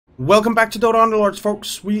Welcome back to DOTA Underlords,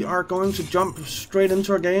 folks. We are going to jump straight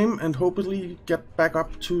into our game and hopefully get back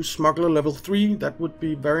up to Smuggler level 3. That would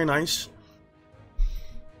be very nice.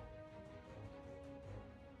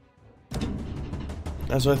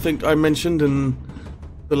 As I think I mentioned in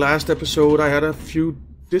the last episode, I had a few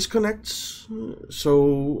disconnects,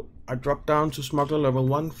 so I dropped down to Smuggler level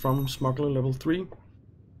 1 from Smuggler level 3,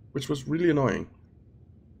 which was really annoying.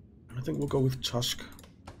 I think we'll go with Tusk.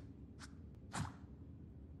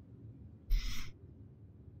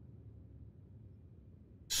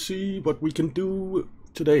 See what we can do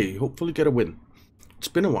today. Hopefully get a win. It's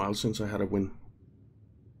been a while since I had a win,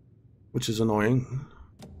 which is annoying.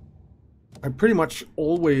 I pretty much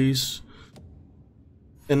always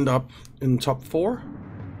end up in top 4,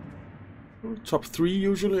 top 3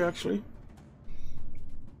 usually actually,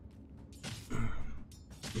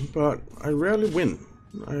 but I rarely win.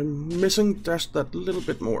 I'm missing just that little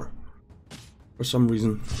bit more for some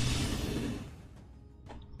reason.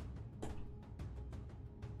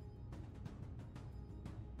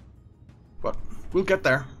 But we'll get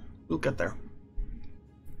there. We'll get there.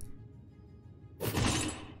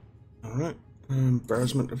 Alright.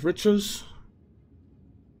 Embarrassment of riches.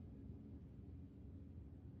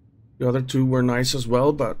 The other two were nice as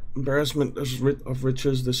well, but embarrassment of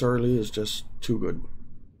riches this early is just too good.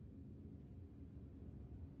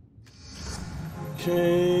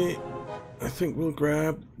 Okay. I think we'll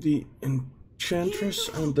grab the Enchantress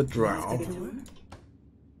and the Drow.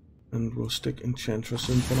 And we'll stick Enchantress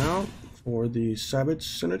in for now, for the Savage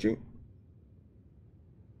synergy.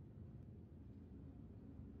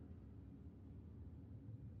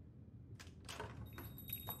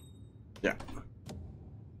 Yeah.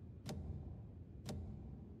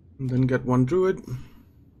 And then get one Druid.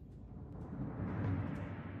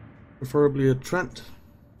 Preferably a Trent.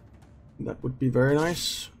 That would be very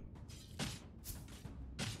nice.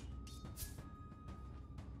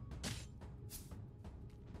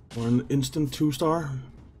 Or an instant 2-star.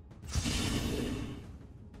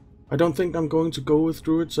 I don't think I'm going to go with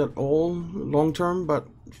Druids at all long term, but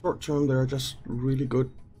short term they're just really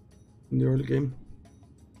good in the early game.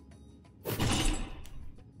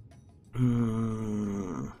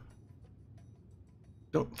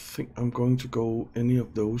 Don't think I'm going to go any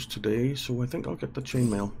of those today, so I think I'll get the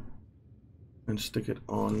chainmail and stick it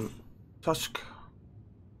on Tusk.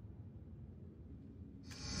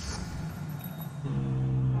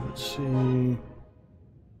 Let's see.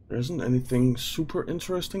 There isn't anything super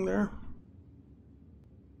interesting there.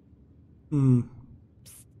 I'll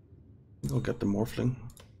get the Morphling.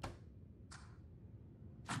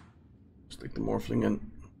 Stick the Morphling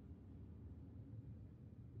in.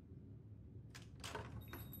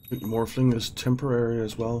 I think Morphling is temporary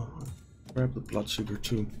as well. Grab the Bloodseeker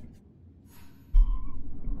too.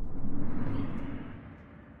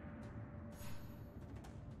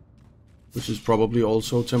 Which is probably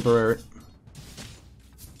also temporary.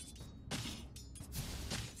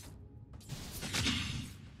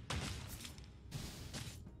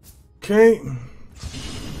 Okay.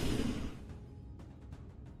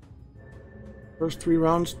 First 3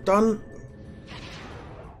 rounds done.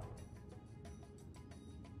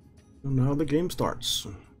 And now the game starts.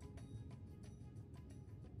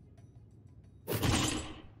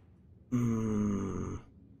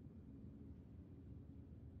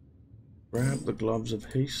 Grab the Gloves of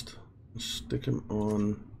Haste and stick him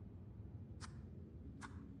on, I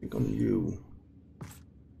think on you.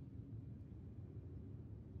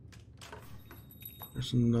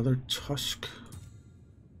 There's another Tusk,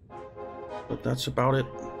 but that's about it.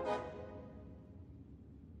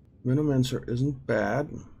 Venomancer isn't bad.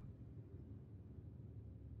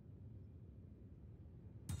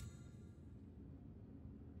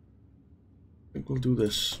 I think we'll do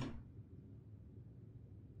this.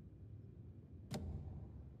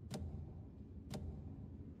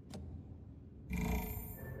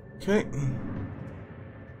 Okay.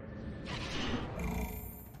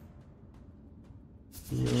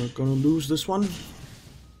 We're gonna lose this one.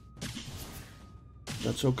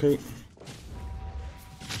 That's okay.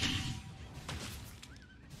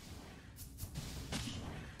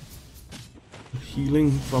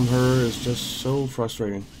 Healing from her is just so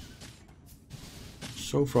frustrating.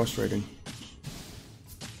 So frustrating.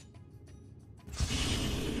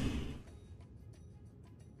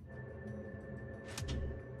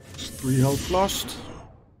 3 health lost.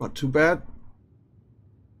 Not too bad.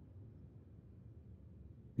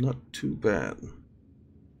 Not too bad.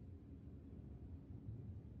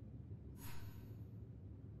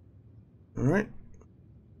 Alright.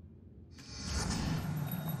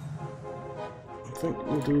 I think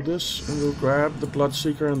we'll do this, and we'll grab the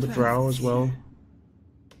Bloodseeker and the Drow as well.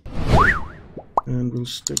 And we'll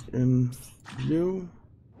stick in you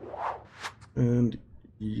and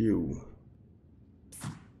you.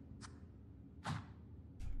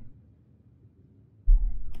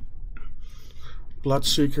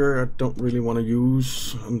 Bloodseeker I don't really want to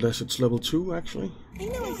use unless it's level 2 actually.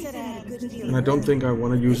 And I don't think I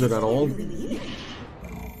want to use it at all.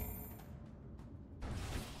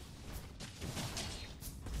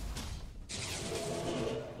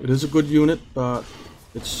 It is a good unit, but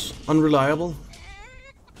it's unreliable.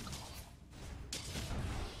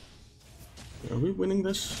 Are we winning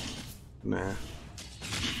this? Nah.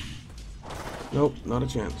 Nope, not a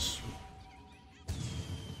chance.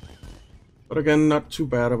 But again, not too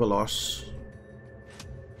bad of a loss.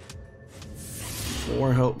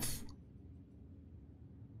 4 health.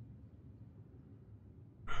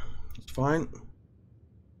 It's fine.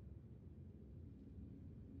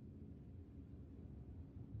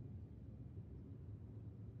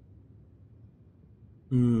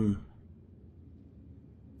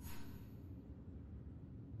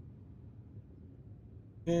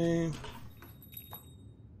 Okay.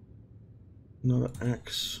 Another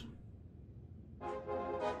axe.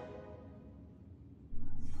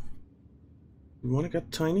 You want to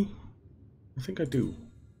get tiny? I think I do.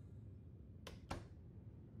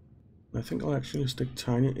 I think I'll actually stick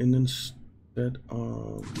tiny in instead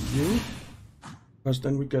of you, because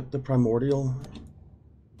then we get the primordial.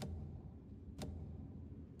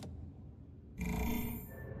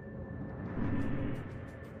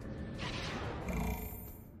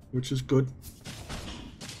 Which is good.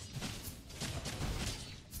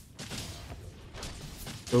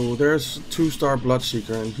 So there's 2-star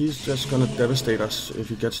Bloodseeker, and he's just gonna devastate us if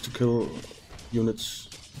he gets to kill units.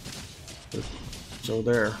 So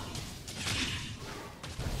there.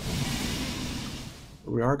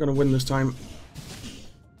 We are gonna win this time.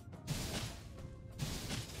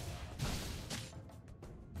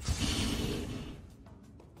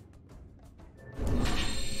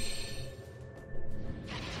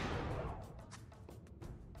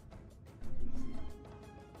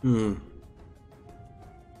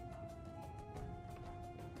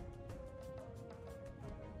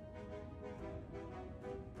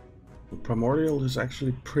 Primordial is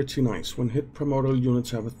actually pretty nice. When hit, primordial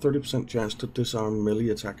units have a 30% chance to disarm melee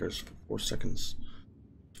attackers for 4 seconds.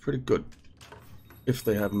 It's pretty good. If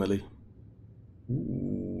they have melee.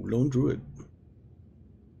 Ooh, Lone Druid.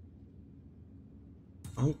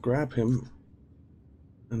 I'll grab him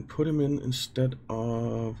and put him in instead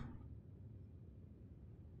of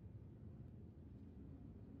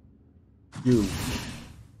you.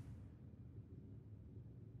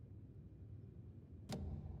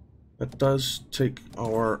 That does take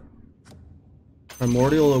our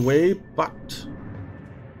primordial away, but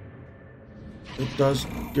it does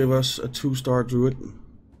give us a 2-star druid,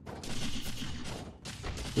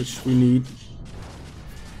 which we need.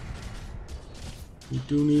 We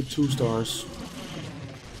do need 2 stars.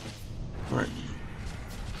 Alright.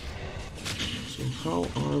 So how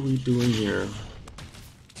are we doing here?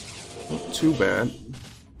 Not too bad.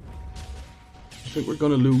 I think we're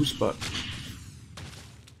gonna lose, but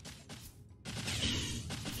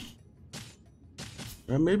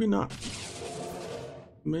maybe not.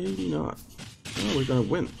 Maybe not. Oh, we're gonna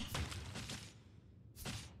win.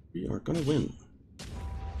 We are gonna win.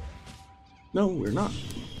 No, we're not.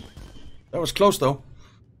 That was close though.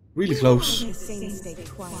 Really close.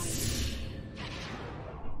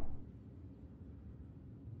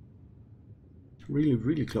 Really,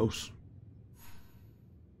 really close.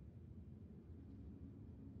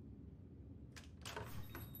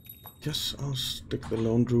 Guess I'll stick the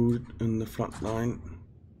Lone Druid in the front line.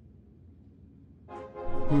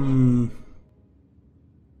 I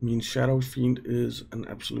mean, Shadow Fiend is an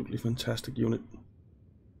absolutely fantastic unit. I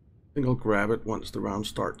think I'll grab it once the round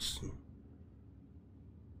starts.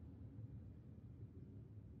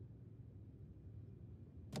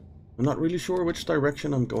 I'm not really sure which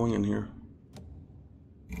direction I'm going in here.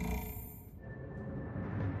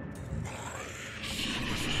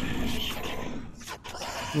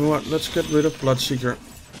 You know what, let's get rid of Bloodseeker.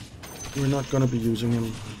 We're not gonna be using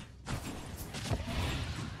him.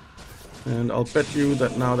 And I'll bet you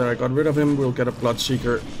that now that I got rid of him, we'll get a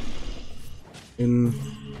Bloodseeker in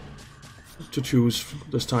to choose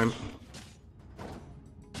this time.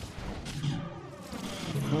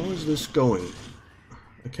 How is this going?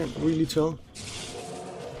 I can't really tell.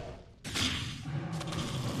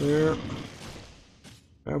 There.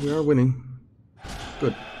 Yeah, we are winning.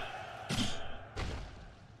 Good.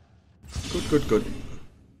 Good, good, good.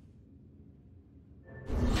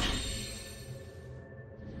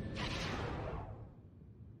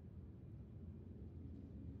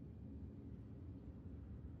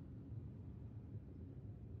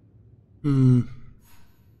 Hmm.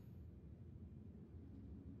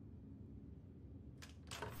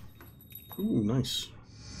 Ooh, nice.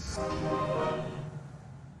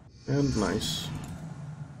 And nice.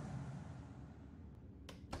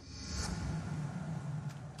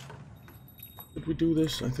 Did we do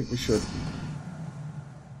this? I think we should.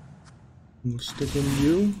 We'll stick in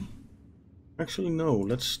you. Actually, no.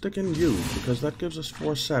 Let's stick in you, because that gives us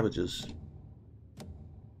 4 savages.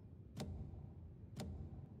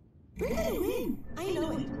 We're gonna win. I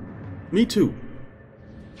know it. Me too.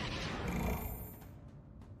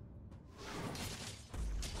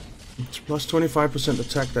 It's plus 25%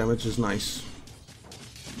 attack damage is nice.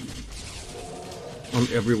 On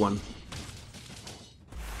everyone.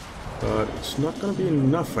 But it's not gonna be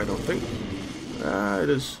enough, I don't think. It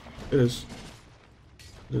is. It is.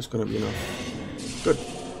 It is gonna be enough. Good.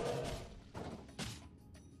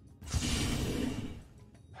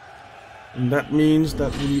 And that means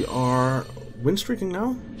that we are win streaking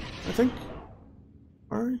now, I think.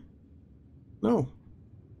 Are we? No.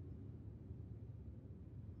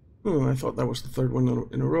 Oh, I thought that was the 3rd one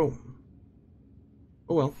in a row.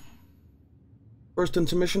 Oh well. First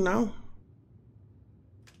intermission now.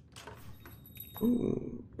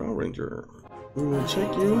 Ooh, Drow Ranger. We will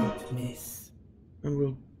take you. Miss. And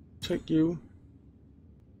we'll take you.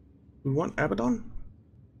 We want Abaddon?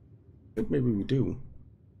 I think maybe we do.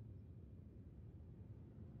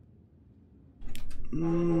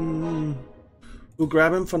 We'll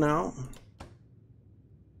grab him for now.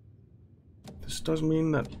 This does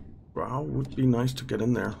mean that Drow would be nice to get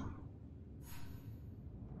in there.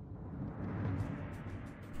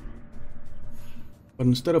 But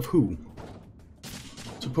instead of who?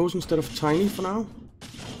 Suppose instead of Tiny for now?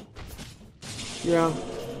 Yeah,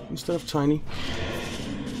 instead of Tiny.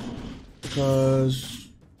 Because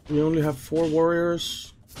we only have 4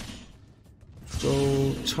 warriors.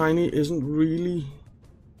 So Tiny isn't really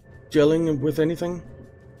gelling with anything.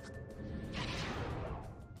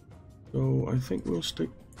 So I think we'll stick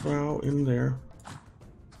Drow in there.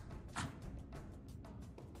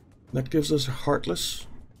 That gives us a Heartless.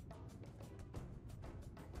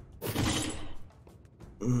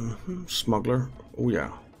 Smuggler. Oh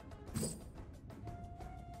yeah.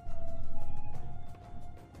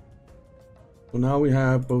 So now we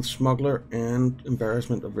have both Smuggler and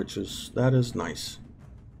Embarrassment of Riches. That is nice.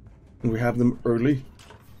 And we have them early.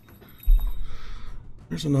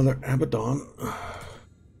 There's another Abaddon. I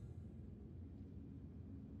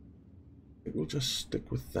think we'll just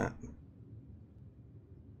stick with that.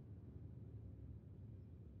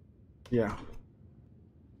 Yeah.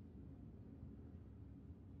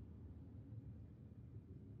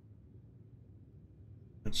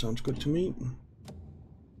 That sounds good to me.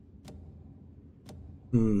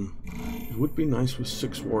 It would be nice with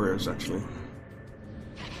 6 warriors, actually.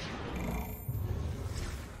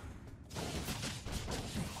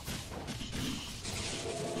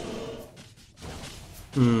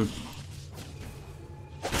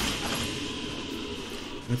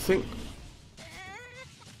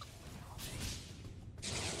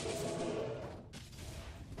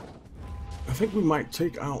 I think we might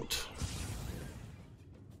take out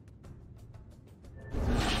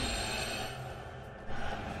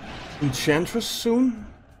Enchantress soon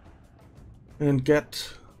and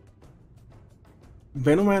get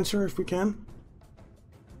Venomancer if we can.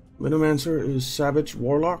 Venomancer is Savage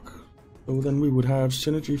Warlock, so then we would have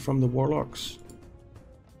synergy from the Warlocks.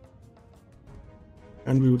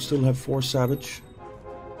 And we would still have 4 Savage.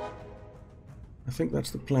 I think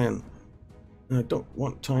that's the plan. And I don't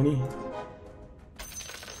want Tiny.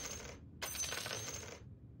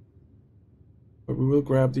 But we will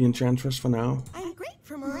grab the Enchantress for now. I'm great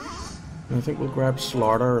for morale. And I think we'll grab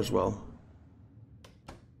Slaughter as well.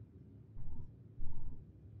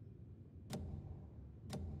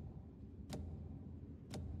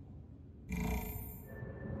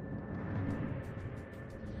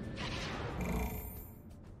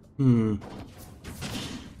 The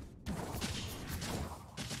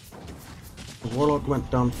Warlock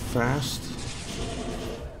went down fast.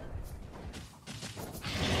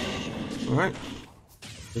 Alright.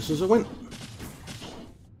 This is a win.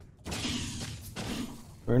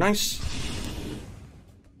 Very nice.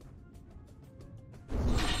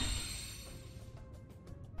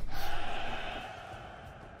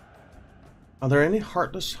 Are there any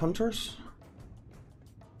Heartless Hunters?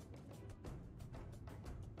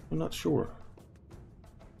 I'm not sure.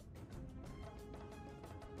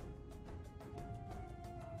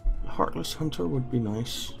 A Heartless Hunter would be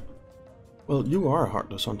nice. Well, you are a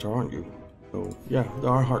Heartless Hunter, aren't you? So, yeah,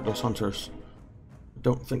 there are Heartless Hunters. I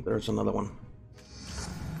don't think there's another one.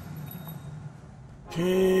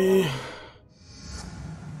 Okay.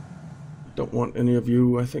 Don't want any of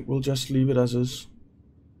you. I think we'll just leave it as is.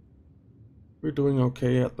 We're doing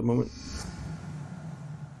okay at the moment.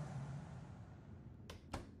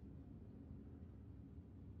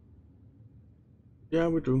 Yeah,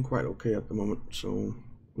 we're doing quite okay at the moment, so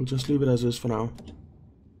we'll just leave it as is for now.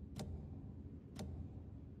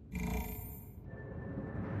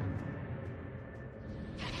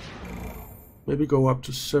 Maybe go up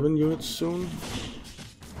to 7 units soon.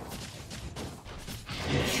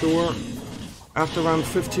 Not sure. After round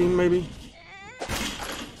 15, maybe.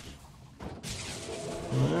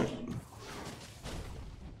 Alright.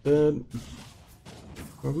 Dead.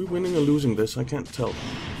 Are we winning or losing this? I can't tell.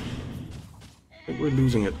 I think we're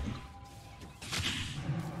losing it.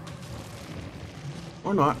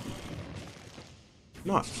 Or not.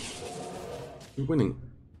 Not. We're winning.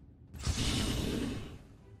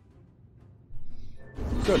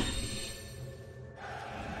 Good.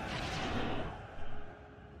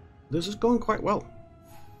 This is going quite well.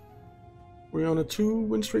 We're on a 2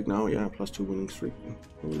 win streak now. Yeah, +2 winning streak.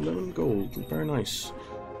 11 gold. Very nice.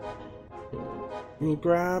 We'll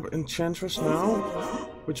grab Enchantress now,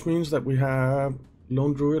 which means that we have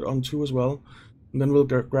Lone Druid on 2 as well. And then we'll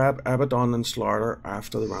grab Abaddon and Slaughter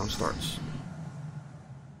after the round starts.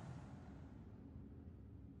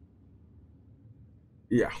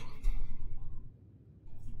 Yeah.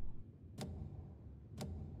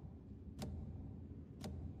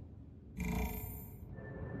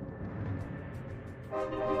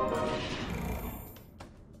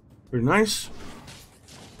 Pretty nice.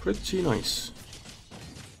 Pretty nice.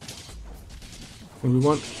 And we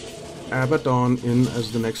want Abaddon in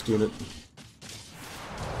as the next unit.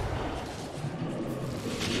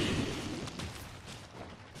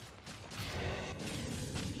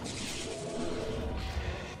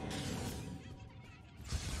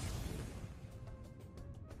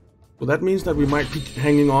 Well, that means that we might be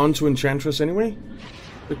hanging on to Enchantress anyway,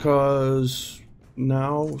 because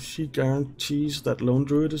now she guarantees that Lone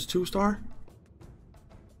Druid is 2-star.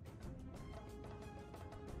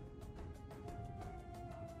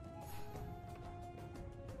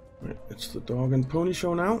 Right, it's the dog and pony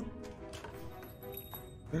show now.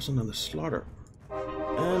 There's another Slaughter.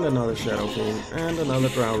 And another Shadow Fiend. And another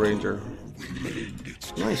Drow Ranger.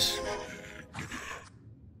 Nice.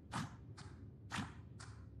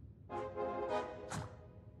 I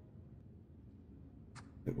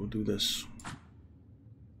think we'll do this.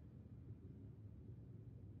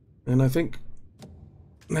 And I think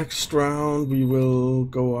next round we will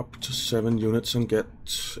go up to 7 units and get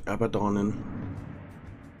Abaddon in.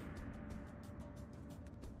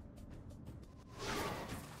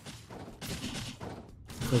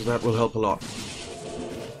 Because that will help a lot.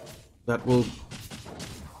 That will...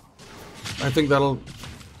 I think that'll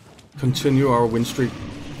continue our win streak.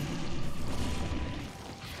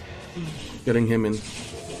 Getting him in.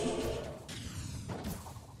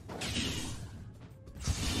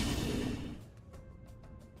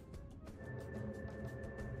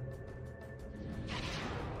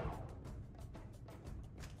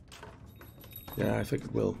 Yeah, I think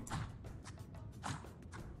it will.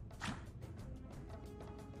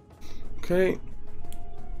 Okay.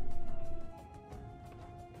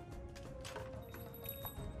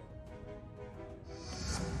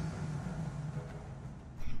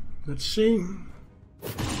 Let's see.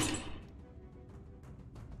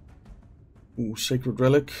 Ooh, Sacred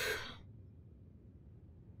Relic.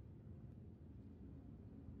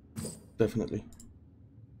 Definitely.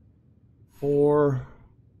 For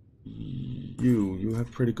you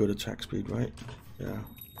have pretty good attack speed, right? Yeah.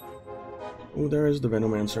 Oh, there is the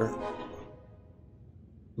Venomancer.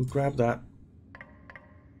 We'll grab that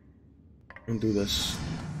and do this.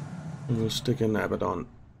 And we'll stick in Abaddon.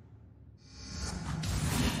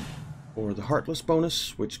 For the Heartless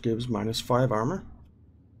bonus, which gives -5 armor.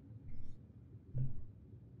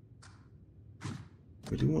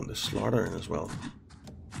 We do want the Slaughter in as well.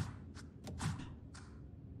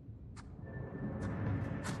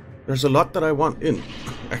 There's a lot that I want in,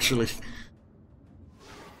 actually.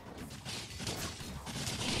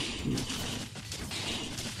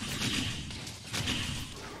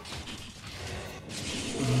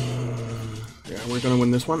 Yeah, we're gonna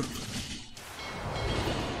win this one.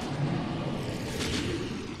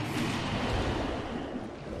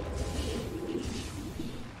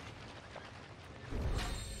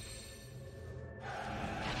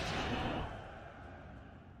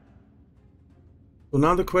 So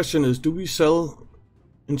now the question is, do we sell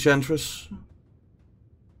Enchantress?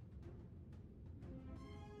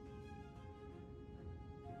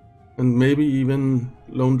 And maybe even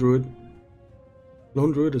Lone Druid.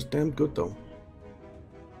 Lone Druid is damn good though.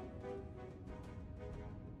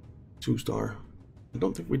 2-star. I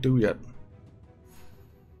don't think we do yet.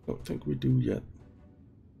 Don't think we do yet.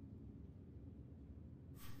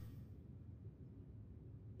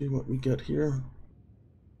 See what we get here.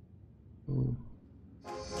 Oh.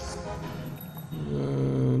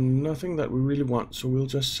 Nothing that we really want, so we'll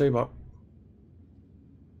just save up.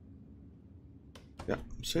 Yeah,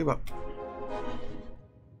 save up.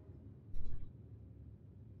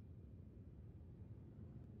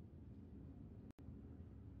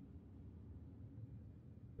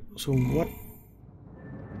 So what?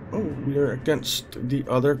 Oh, we are against the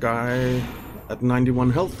other guy at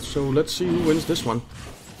 91 health, so let's see who wins this one.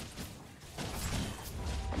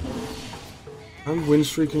 I'm win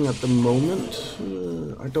streaking at the moment.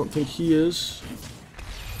 I don't think he is.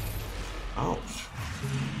 Ouch.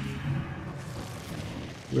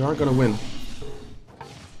 We are gonna win.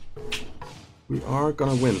 We are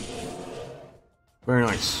gonna win. Very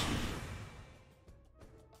nice.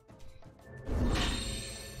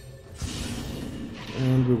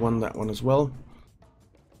 And we won that one as well.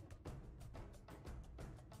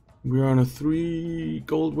 We are on a 3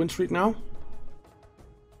 gold win streak now.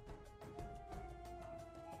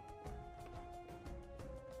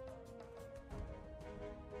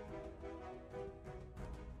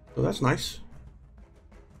 So that's nice.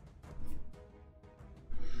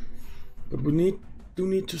 But we do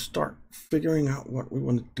need to start figuring out what we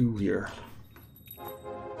want to do here.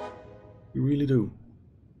 We really do.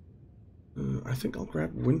 I think I'll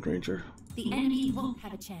grab Wind Ranger. The enemy won't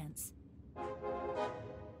have a chance.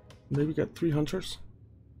 Maybe get 3 hunters.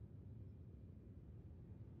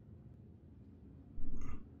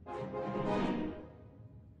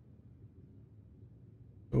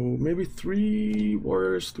 So maybe 3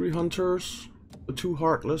 warriors, 3 hunters, the 2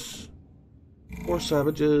 heartless, 4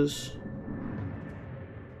 savages,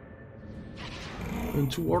 and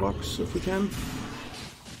 2 warlocks if we can.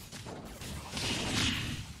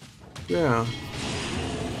 Yeah.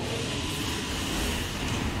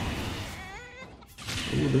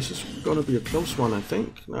 Ooh, this is gonna be a close one, I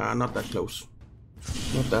think. Nah, not that close.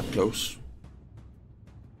 Not that close.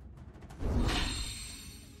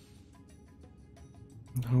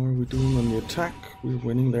 And how are we doing on the attack? We're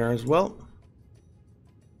winning there as well.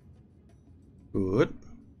 Good.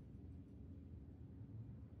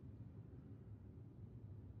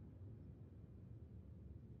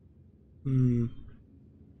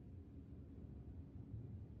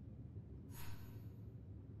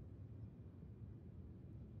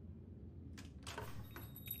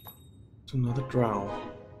 It's another drow.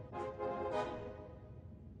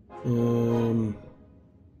 And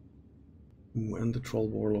the troll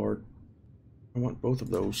warlord. I want both of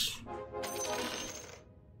those.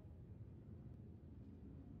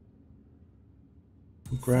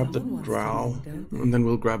 We'll grab the drow, and then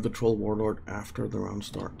we'll grab the troll warlord after the round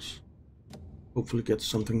starts. Hopefully get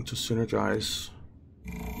something to synergize.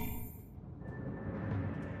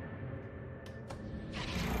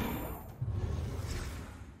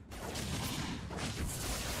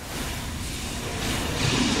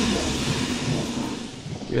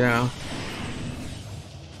 Yeah.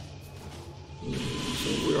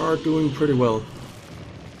 So we are doing pretty well.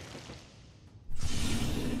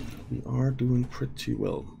 We are doing pretty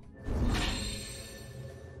well.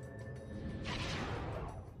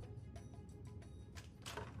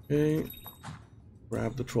 Okay.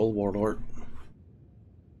 Grab the troll warlord.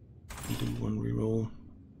 Do 1 reroll.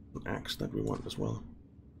 An axe that we want as well.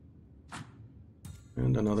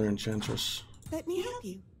 And another enchantress. Let me help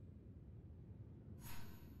you.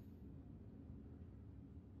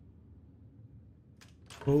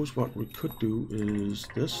 Suppose what we could do is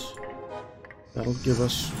this. That'll give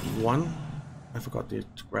us 1. I forgot to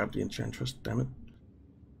grab the enchantress, damn it.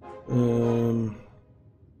 You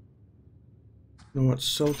know what,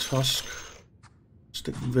 sell Tusk.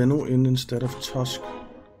 Stick Venno in instead of Tusk.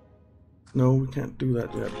 No, we can't do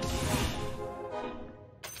that yet.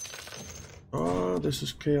 Oh, this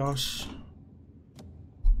is chaos.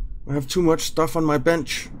 I have too much stuff on my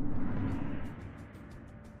bench.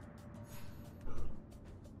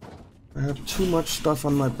 I have too much stuff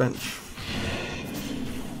on my bench.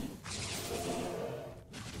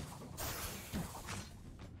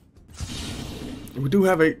 We do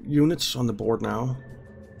have 8 units on the board now.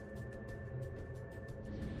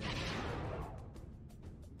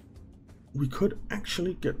 We could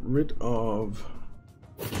actually get rid of...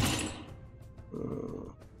 I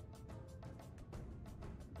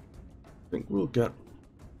think we'll get...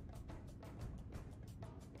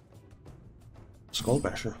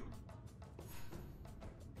 Skullbasher.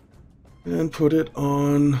 And put it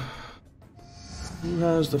on... Who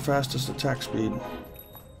has the fastest attack speed?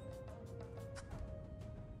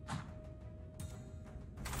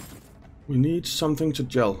 We need something to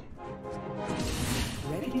gel.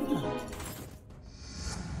 Ready to hunt.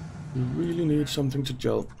 We really need something to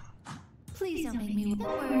gel. Please don't make me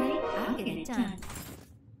worry. I'll get it done.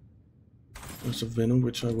 There's a venom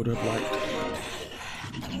which I would have liked.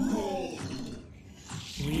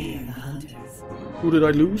 We are the hunters. Who did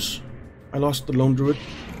I lose? I lost the lone druid.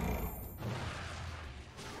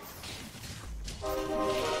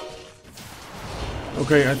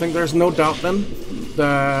 Okay, I think there's no doubt then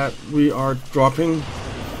that we are dropping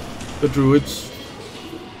the druids.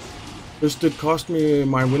 This did cost me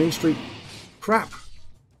my winning streak. Crap!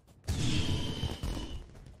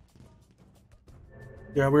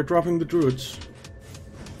 Yeah, we're dropping the druids.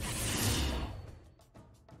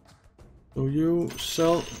 So you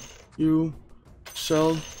sell, you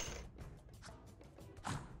sell.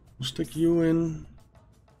 We'll stick you in,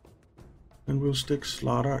 and we'll stick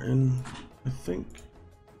Slaughter in, I think.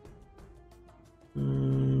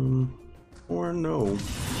 Or no,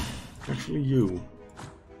 actually you.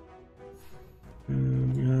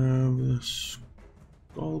 And we have the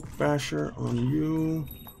Skull Basher on you,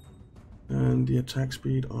 and the attack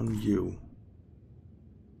speed on you.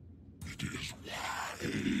 It is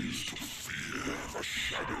wise to fear the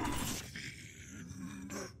Shadow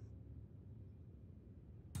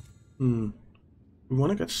Fiend. We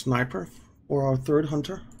want to get Sniper for our third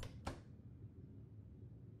hunter.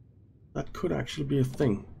 That could actually be a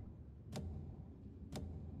thing.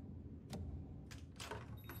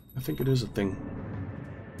 I think it is a thing.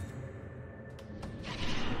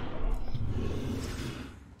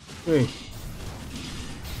 Okay.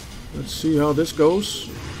 Let's see how this goes.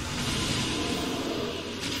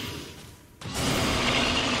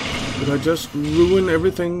 Did I just ruin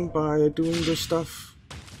everything by doing this stuff?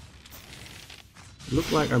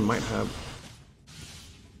 Looked like I might have.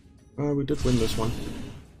 We did win this one.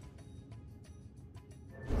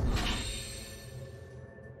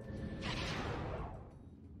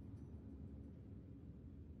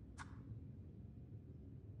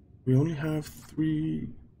 We only have 3,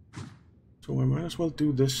 so I might as well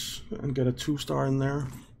do this and get a 2-star in there.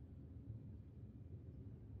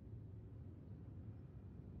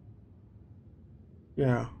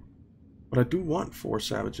 Yeah, but I do want 4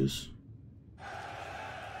 savages.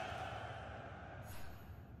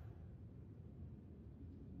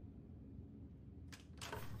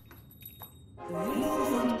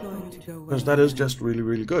 Because that is just really,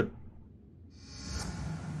 really good.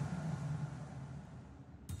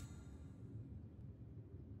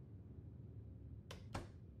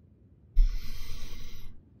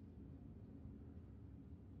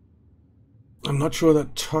 I'm not sure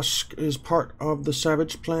that Tusk is part of the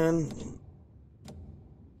Savage plan.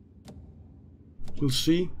 We'll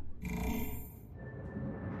see.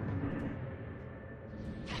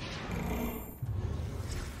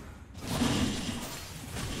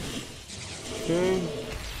 Okay.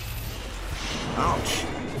 Ouch.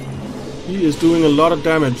 He is doing a lot of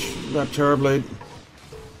damage, that Terrorblade.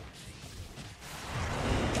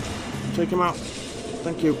 Take him out.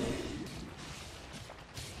 Thank you.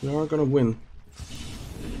 We are gonna win.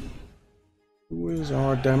 Who is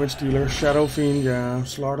our damage dealer? Shadow Fiend, yeah.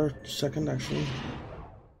 Slaughter, second actually.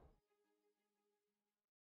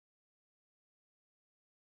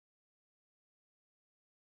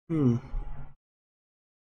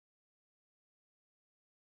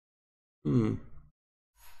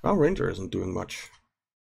 Our Ranger isn't doing much.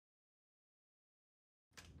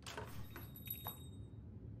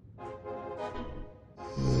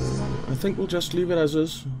 I think we'll just leave it as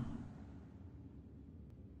is.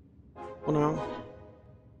 For now.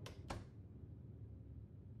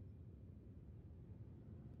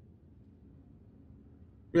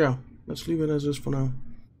 Yeah, let's leave it as is for now.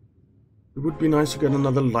 It would be nice to get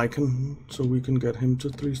another Lycan so we can get him to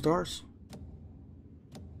 3 stars.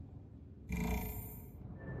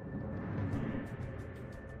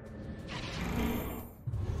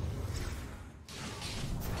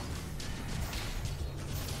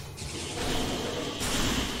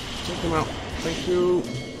 Take him out. Thank you.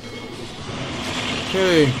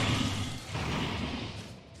 Okay.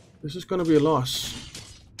 This is gonna be a loss.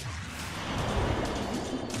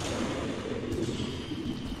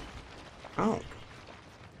 Ow.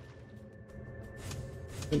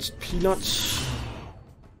 Against Peanuts.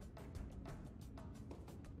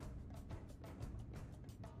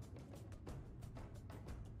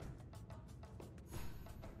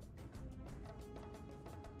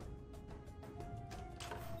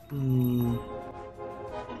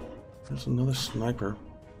 There's another sniper.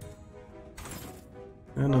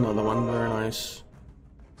 And another one, very nice.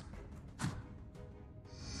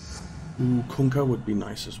 Ooh, Kunkka would be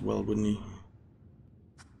nice as well, wouldn't he?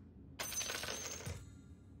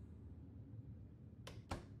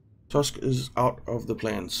 Tusk is out of the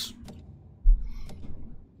plans.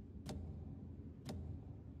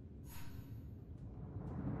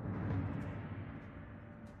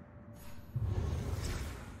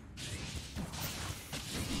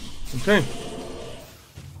 Okay. I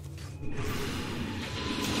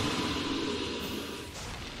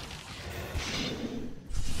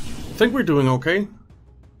think we're doing okay.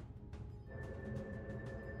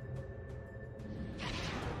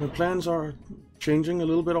 My plans are changing a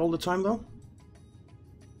little bit all the time though.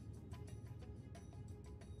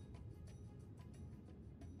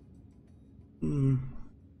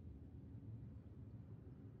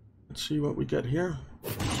 Let's see what we get here.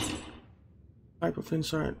 Type of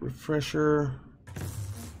insight, refresher.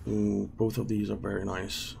 Ooh, both of these are very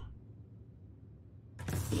nice.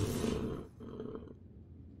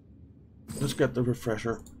 Let's get the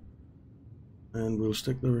refresher. And we'll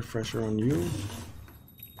stick the refresher on you.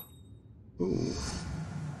 Ooh.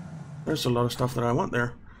 There's a lot of stuff that I want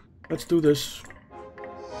there. Let's do this.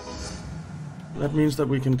 That means that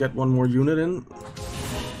we can get one more unit in.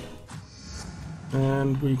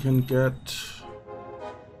 And we can get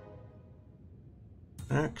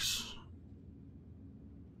axe.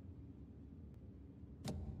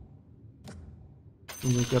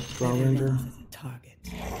 And we'll get the Drow Ranger. Target.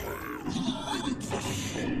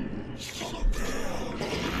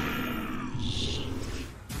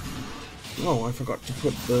 Oh, I forgot to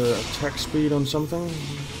put the attack speed on something.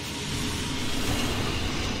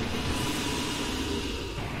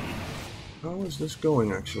 How is this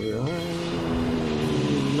going, actually?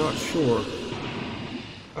 I'm not sure.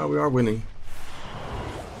 Oh, we are winning.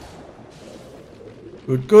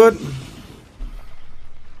 Good, good.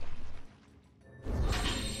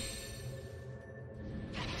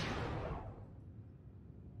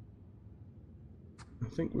 I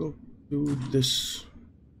think we'll do this.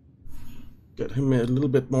 Get him a little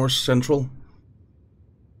bit more central.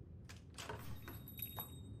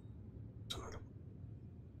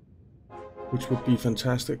 Which would be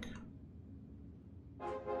fantastic.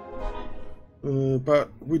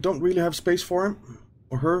 But we don't really have space for him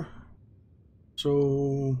or her.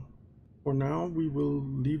 So for now we will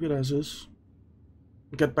leave it as is.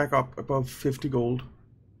 Get back up above 50 gold.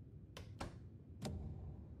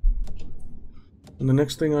 And the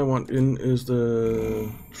next thing I want in is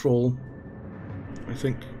the troll. I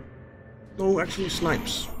think. No, actually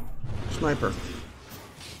snipes. Sniper.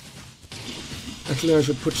 Actually, I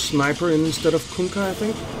should put sniper in instead of Kunkka, I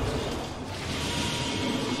think.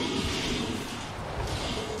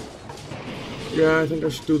 Yeah, I think I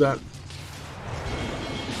should do that.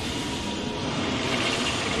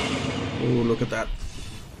 Oh, look at that.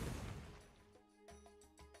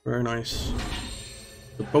 Very nice.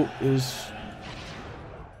 The boat is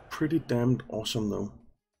pretty damned awesome, though.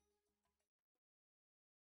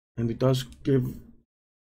 And it does give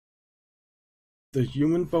the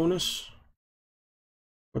human bonus.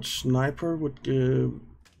 But sniper would give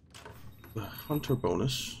the hunter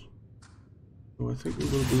bonus. So I think we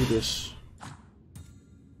will do this.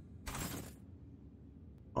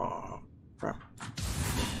 Oh, crap.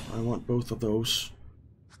 I want both of those.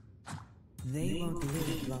 They won't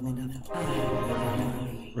live long enough.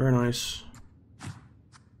 Very nice.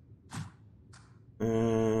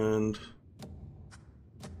 And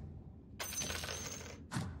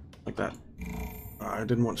like that. I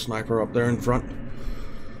didn't want sniper up there in front.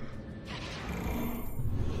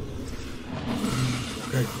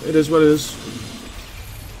 Okay, it is what it is.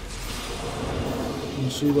 We'll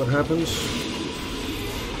see what happens.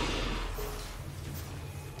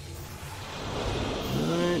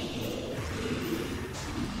 Alright.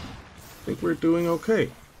 I think we're doing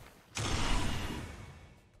okay.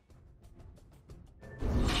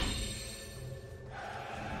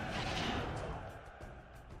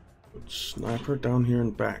 Put sniper down here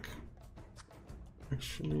and back.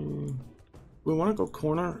 Actually, we want to go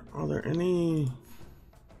corner. Are there any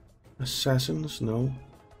assassins? No.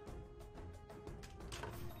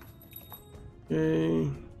 Okay.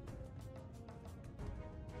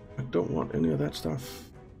 I don't want any of that stuff.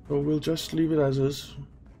 So we'll just leave it as is.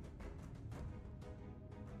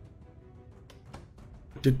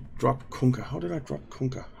 I did drop Kunkka. How did I drop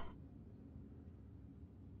Kunkka?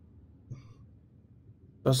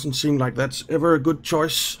 Doesn't seem like that's ever a good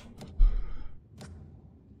choice.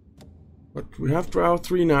 But we have Drow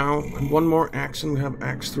 3 now, and one more axe, and we have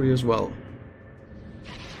axe 3 as well.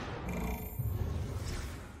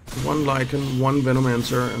 One Lycan, one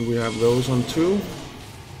Venomancer, and we have those on 2.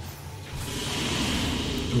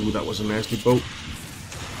 Ooh, that was a nasty boat.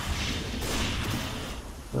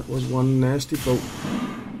 That was one nasty boat.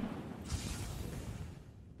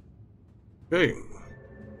 Okay.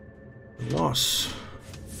 Loss.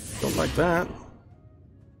 Don't like that.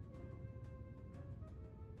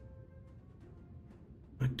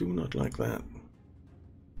 I do not like that.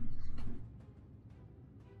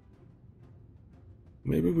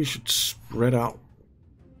 Maybe we should spread out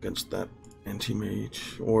against that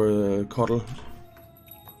anti-mage or Cuddle.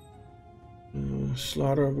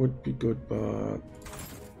 Slaughter would be good, but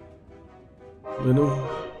Venom.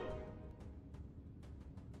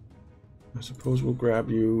 I suppose we'll grab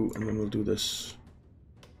you and then we'll do this.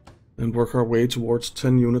 And work our way towards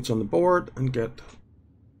 10 units on the board and get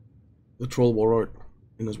the Troll Warlord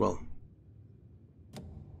in as well.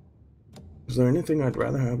 Is there anything I'd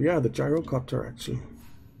rather have? Yeah, the Gyrocopter actually.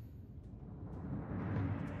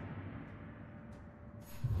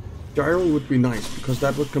 Gyro would be nice because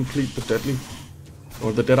that would complete the Deadly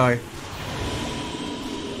or the Deadeye.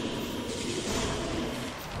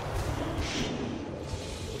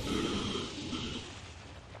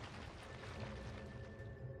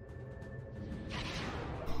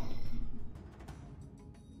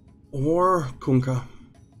 Or Kunkka.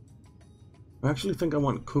 I actually think I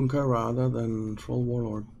want Kunkka rather than Troll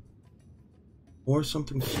Warlord. Or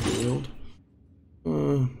something scaled.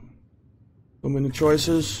 So many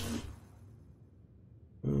choices.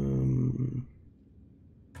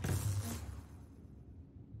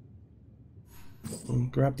 I'll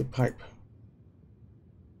grab the pipe.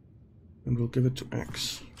 And we'll give it to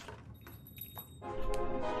Axe.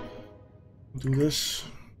 Do this.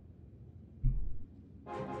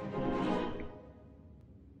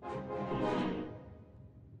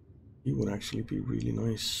 He would actually be really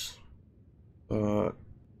nice.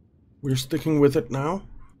 We're sticking with it now.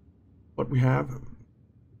 What we have.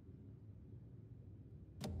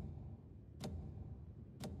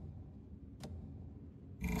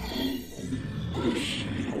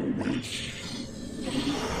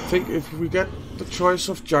 I think if we get the choice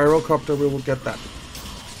of Gyrocopter, we will get that.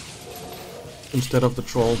 Instead of the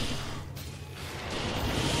Troll.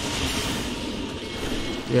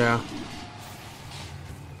 Yeah.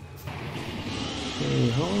 Okay,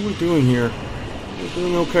 how are we doing here? We're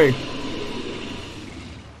doing okay.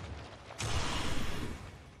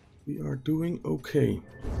 We are doing okay.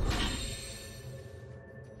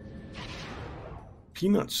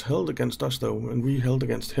 Peanuts held against us though, and we held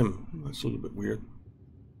against him. That's a little bit weird.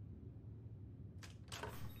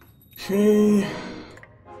 Okay.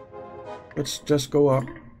 Let's just go up.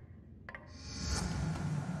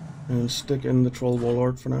 And stick in the Troll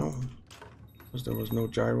Warlord for now. Because there was no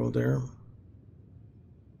gyro there.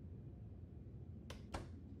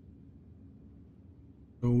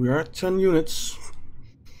 So we are at 10 units.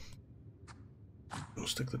 We'll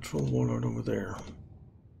stick the Troll Warlord over there.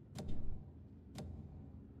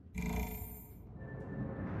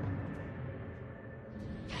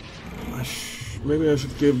 Maybe I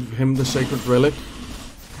should give him the Sacred Relic.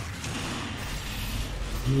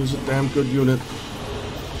 He's a damn good unit.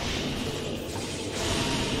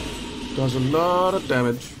 Does a lot of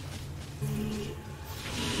damage.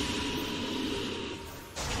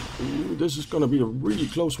 Ooh, this is gonna be a really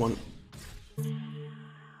close one.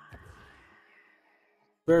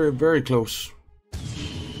 Very, very close.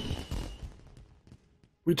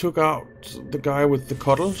 We took out the guy with the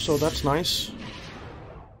Cuddle, so that's nice.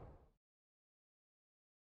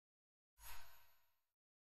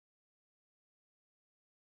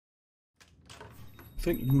 I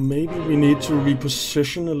think maybe we need to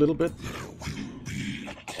reposition a little bit.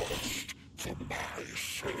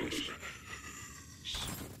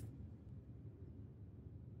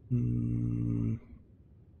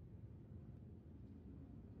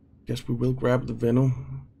 Guess we will grab the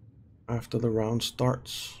Venom after the round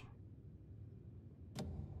starts.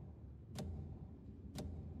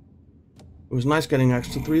 It was nice getting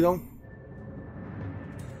Axe to 3 though.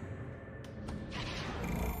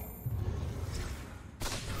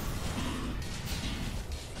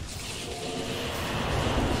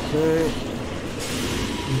 Okay.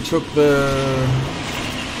 We took the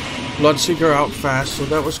Bloodseeker out fast, so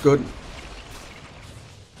that was good.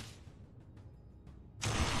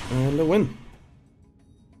 And a win.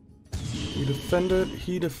 We defended,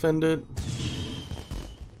 he defended.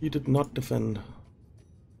 He did not defend.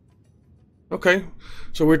 Okay,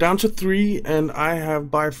 so we're down to 3 and I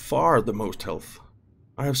have by far the most health.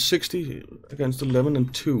 I have 60 against 11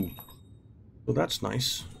 and 2. So that's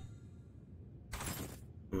nice.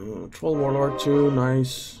 Troll Warlord 2,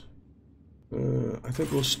 nice. I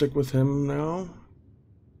think we'll stick with him now.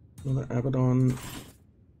 Another Abaddon.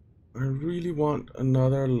 I really want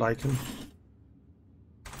another Lycan.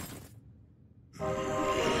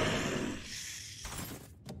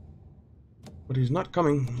 But he's not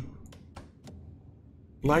coming.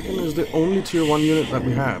 Lycan is the only tier 1 unit that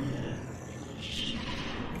we have.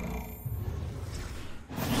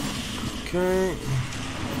 Okay.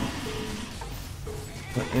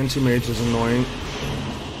 That anti-mage is annoying.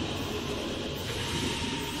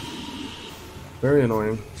 Very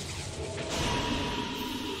annoying.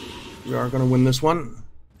 We are gonna win this one.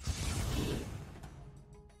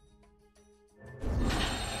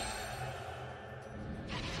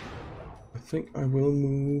 I think I will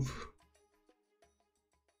move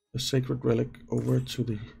the Sacred Relic over to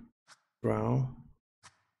the Drow.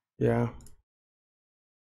 Yeah.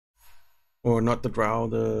 Or not the Drow,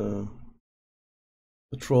 the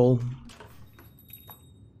Troll.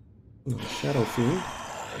 No, Shadow Fiend.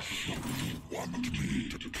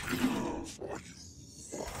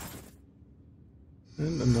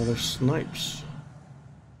 And another Snipes.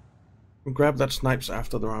 We'll grab that Snipes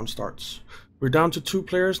after the round starts. We're down to 2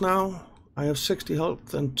 players now. I have 60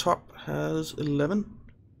 health and Top has 11.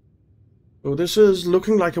 So this is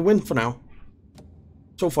looking like a win for now.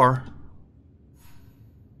 So far.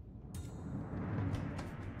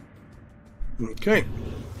 Okay.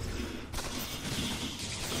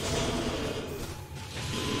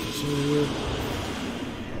 So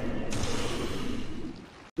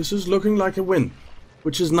this is looking like a win,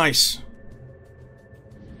 which is nice.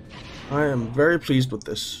 I am very pleased with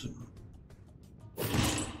this.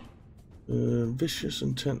 Vicious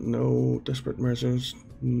Intent, no. Desperate Measures,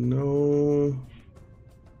 no.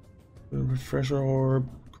 Refresher Orb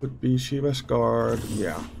could be Shiva's Guard,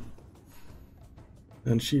 yeah.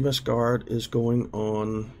 And Shiva's Guard is going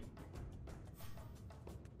on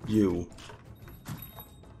you.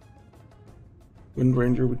 Wind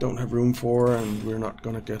Ranger we don't have room for, and we're not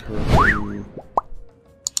gonna get her to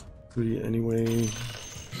 3 anyway.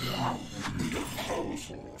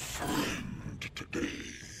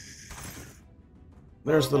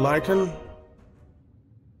 There's the Lycan.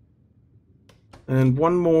 And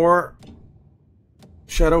one more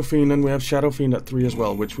Shadow Fiend, and we have Shadow Fiend at 3 as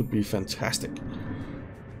well, which would be fantastic.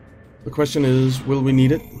 The question is, will we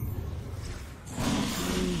need it?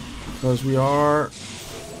 Because we are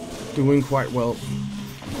doing quite well.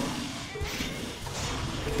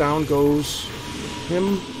 Down goes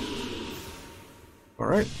him.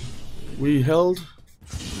 Alright. We held.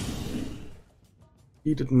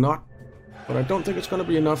 He did not. But I don't think it's going to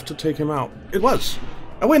be enough to take him out. It was!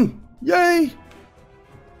 A win! Yay!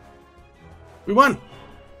 We won!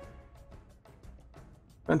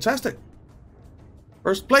 Fantastic!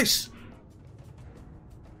 First place!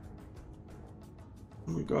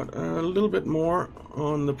 We got a little bit more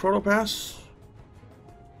on the Proto Pass.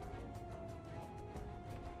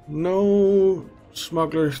 No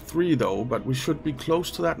Smuggler 3 though, but we should be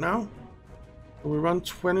close to that now. We run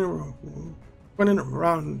 29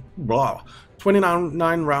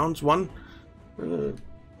 rounds, won.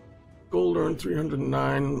 Gold earned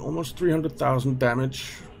 309, almost 300,000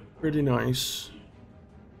 damage. Pretty nice.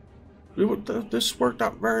 This worked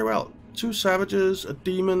out very well. 2 Savages, a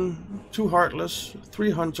Demon, 2 Heartless,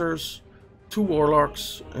 3 Hunters, 2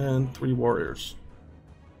 Warlocks, and 3 Warriors.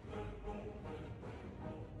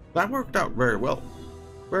 That worked out very well.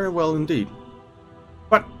 Very well indeed.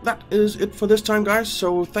 But that is it for this time, guys,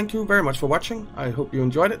 so thank you very much for watching. I hope you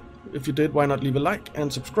enjoyed it. If you did, why not leave a like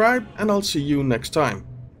and subscribe, and I'll see you next time.